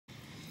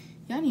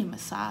Y'all need a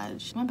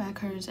massage. My back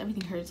hurts,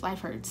 everything hurts, life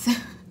hurts.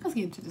 Let's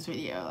get into this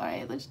video, all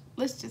right?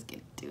 Let's just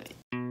get into it.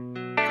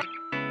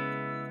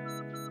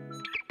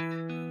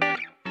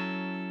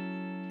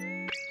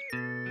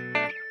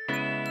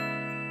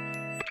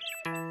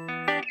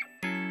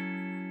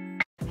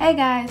 Hey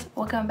guys,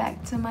 welcome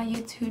back to my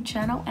YouTube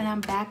channel, and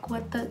I'm back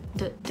with the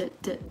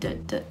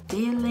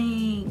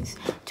dealings.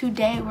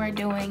 Today we're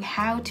doing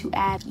how to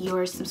add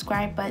your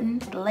subscribe button,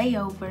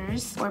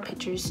 layovers, or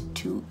pictures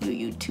to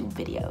your YouTube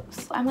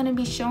videos. I'm gonna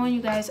be showing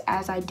you guys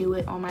as I do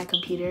it on my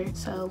computer,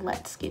 so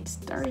let's get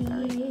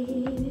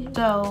started.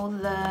 So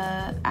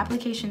the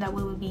application that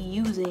we will be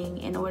using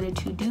in order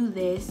to do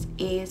this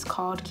is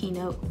called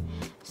Keynote.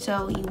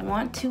 So you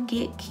want to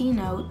get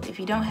Keynote. If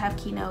you don't have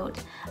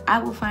Keynote, I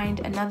will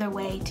find another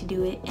way to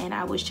do it and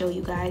I will show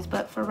you guys.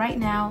 But for right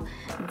now,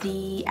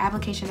 the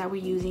application that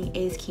we're using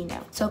is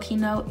Keynote. So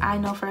Keynote, I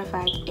know for a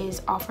fact,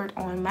 is offered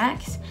on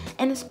Macs,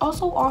 and it's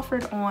also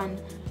offered on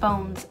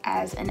phones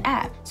as an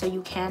app. So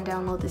you can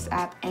download this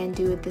app and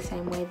do it the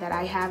same way that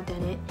I have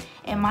done it.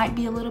 It might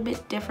be a little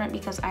bit different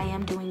because I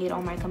am doing it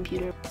on my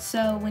computer.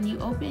 So when you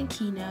open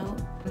Keynote,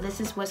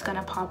 this is what's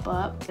gonna pop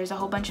up. There's a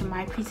whole bunch of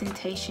my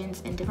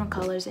presentations in different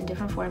colors and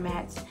different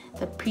formats.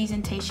 The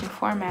presentation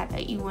format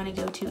that you want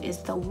to go to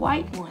is the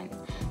white one.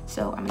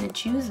 So I'm going to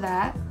choose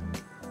that,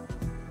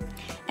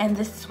 and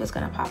this is what's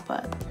going to pop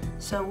up.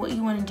 So what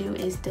you want to do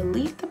is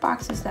delete the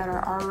boxes that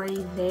are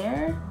already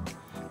there,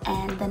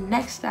 and the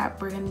next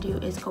step we're going to do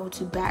is go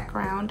to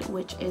background,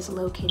 which is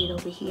located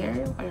over here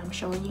where I'm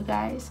showing you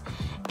guys,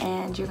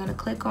 and you're going to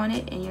click on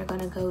it and you're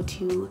going to go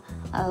to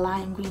a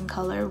lime green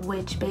color,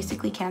 which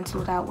basically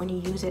cancels out when you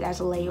use it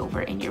as a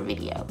layover in your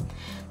video.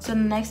 So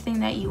the next thing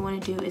that you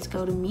want to do is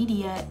go to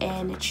media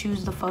and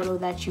choose the photo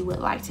that you would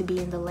like to be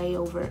in the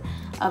layover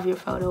of your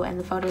photo, and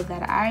the photo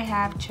that I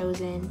have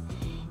chosen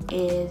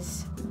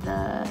is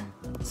the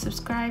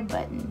subscribe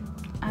button.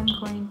 I'm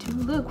going to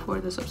look for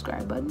the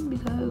subscribe button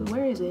because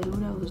where is it? Who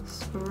knows?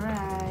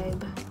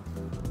 Subscribe.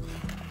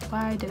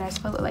 Why did I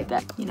spell it like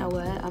that? You know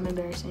what? I'm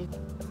embarrassing.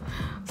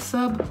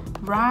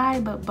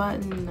 Subscribe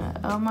button.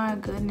 Oh my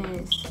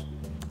goodness.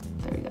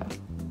 There we go.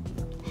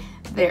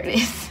 There it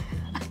is.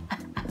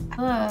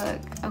 Look,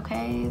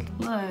 okay?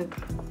 Look.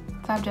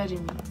 Stop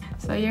judging me.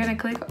 So you're gonna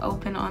click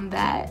open on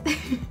that.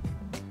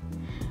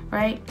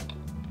 Right?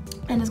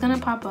 And it's gonna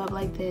pop up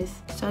like this.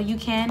 So you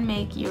can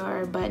make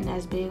your button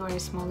as big or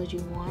as small as you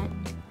want.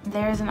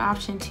 There's an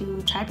option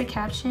to type a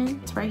caption.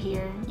 It's right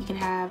here. You can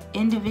have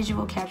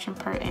individual caption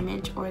per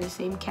image or the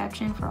same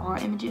caption for all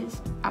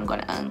images. I'm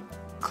gonna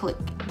unclick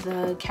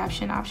the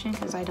caption option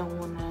because I don't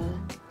want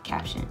to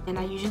caption. And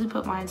I usually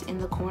put mine in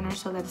the corner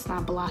so that it's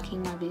not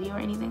blocking my video or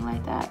anything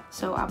like that.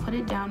 So I'll put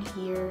it down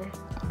here.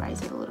 I'll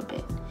raise it a little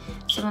bit.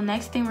 So the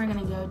next thing we're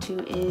gonna go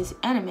to is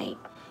animate.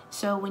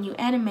 So when you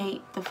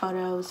animate the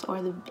photos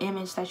or the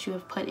image that you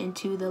have put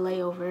into the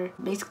layover,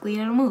 basically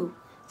it'll move.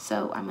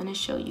 So I'm gonna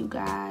show you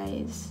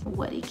guys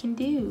what it can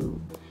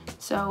do.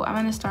 So I'm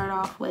gonna start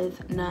off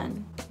with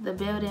none. The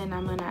built-in,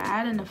 I'm gonna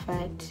add an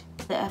effect.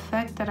 The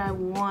effect that I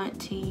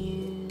want to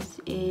use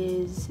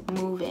is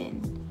move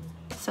in.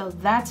 So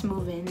that's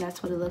move in,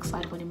 that's what it looks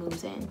like when it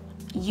moves in.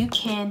 You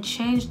can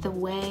change the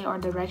way or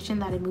direction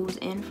that it moves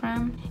in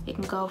from. It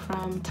can go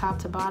from top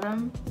to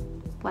bottom,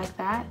 like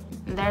that.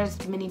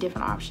 There's many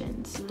different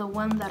options. The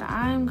one that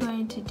I'm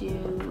going to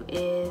do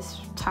is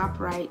top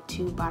right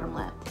to bottom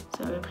left.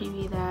 So we'll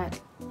preview that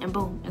and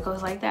boom, it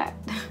goes like that.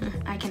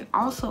 I can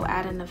also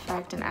add an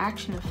effect, an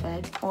action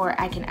effect, or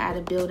I can add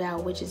a build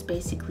out, which is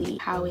basically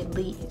how it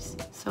leaves.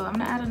 So I'm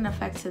gonna add an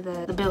effect to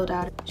the build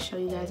out. Show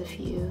you guys a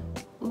few.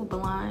 Ooh,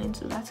 blind,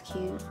 so that's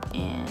cute.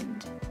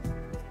 And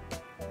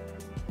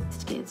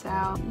skids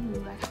out.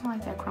 Ooh, I kinda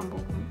like that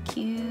crumble.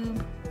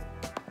 Cube.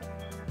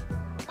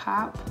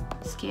 Pop,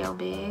 scale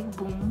big,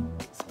 boom,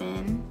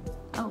 spin.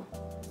 Oh,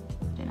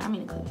 did I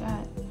mean to click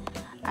that?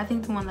 I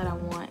think the one that I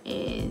want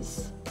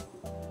is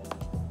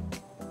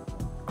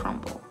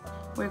crumble.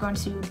 We're going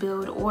to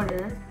build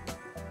order.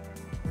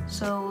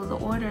 So the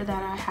order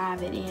that I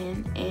have it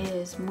in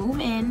is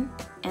move in,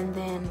 and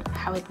then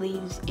how it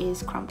leaves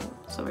is crumble.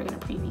 So we're gonna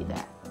preview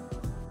that.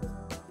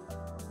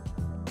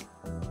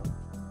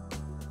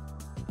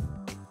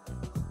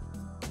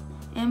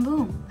 And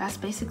boom, that's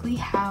basically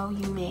how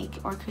you make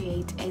or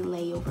create a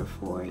layover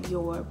for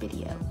your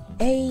video.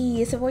 Hey,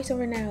 it's a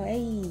voiceover now,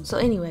 hey. So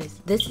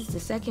anyways, this is the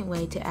second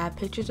way to add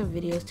pictures or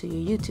videos to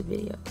your YouTube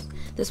videos.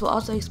 This will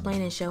also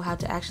explain and show how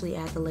to actually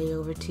add the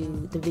layover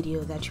to the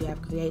video that you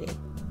have created.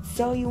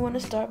 So you want to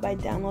start by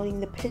downloading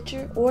the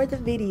picture or the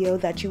video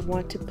that you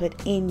want to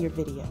put in your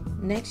video.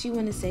 Next, you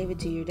want to save it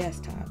to your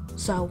desktop.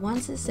 So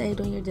once it's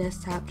saved on your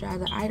desktop, drag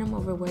the item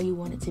over where you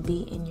want it to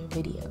be in your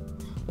video.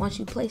 Once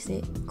you place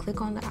it,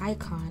 click on the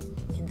icon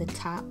in the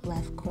top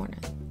left corner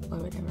or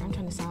whatever. I'm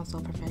trying to sound so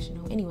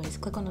professional. Anyways,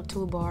 click on the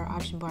toolbar,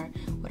 option bar,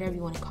 whatever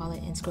you want to call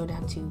it, and scroll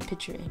down to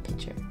picture in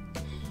picture.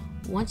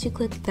 Once you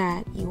click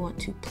that, you want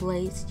to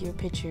place your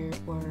picture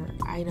or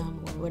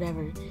item or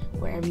whatever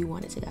wherever you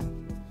want it to go.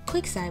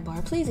 quick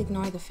sidebar, please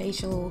ignore the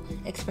facial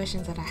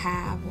expressions that I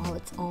have while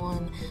it's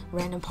on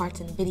random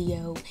parts in the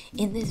video,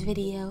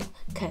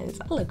 because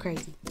I look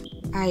crazy.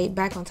 Alright,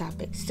 back on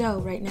topic. So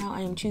right now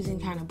I am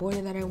choosing kind of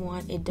border that I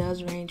want. It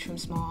does range from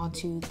small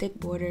to thick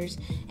borders,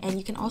 and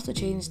you can also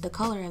change the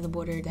color of the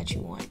border that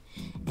you want.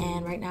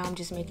 And right now I'm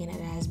just making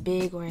it as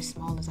big or as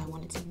small as I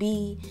want it to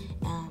be.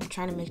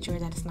 Trying to make sure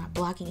that it's not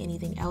blocking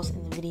anything else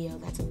in the video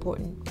that's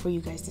important for you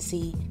guys to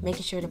see.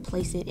 Making sure to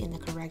place it in the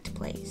correct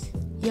place.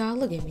 Y'all,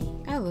 look at me.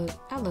 I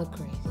look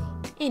crazy.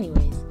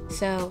 Anyways,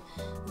 so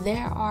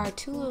there are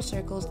 2 little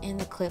circles in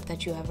the clip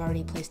that you have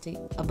already placed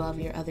above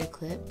your other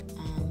clip.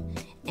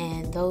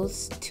 And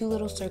those 2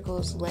 little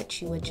circles let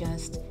you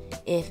adjust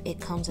if it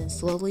comes in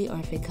slowly or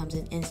if it comes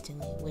in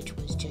instantly, which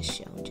was just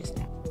shown just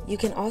now. You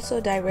can also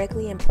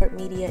directly import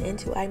media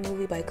into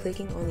iMovie by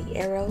clicking on the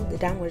arrow, the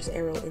downwards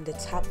arrow in the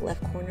top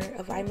left corner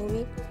of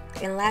iMovie.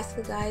 And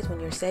lastly guys, when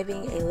you're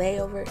saving a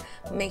layover,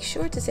 make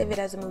sure to save it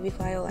as a movie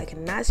file. I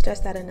cannot stress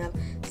that enough,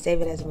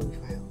 save it as a movie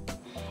file.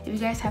 If you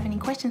guys have any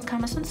questions,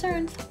 comments,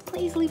 concerns,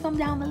 please leave them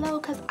down below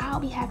because I'll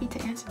be happy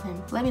to answer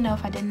them. Let me know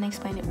if I didn't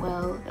explain it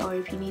well or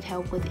if you need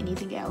help with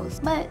anything else.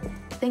 But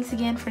thanks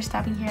again for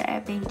stopping here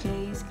at Baby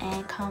J's,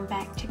 and come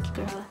back, check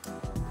your girl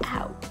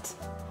out.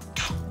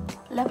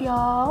 Love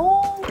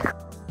y'all.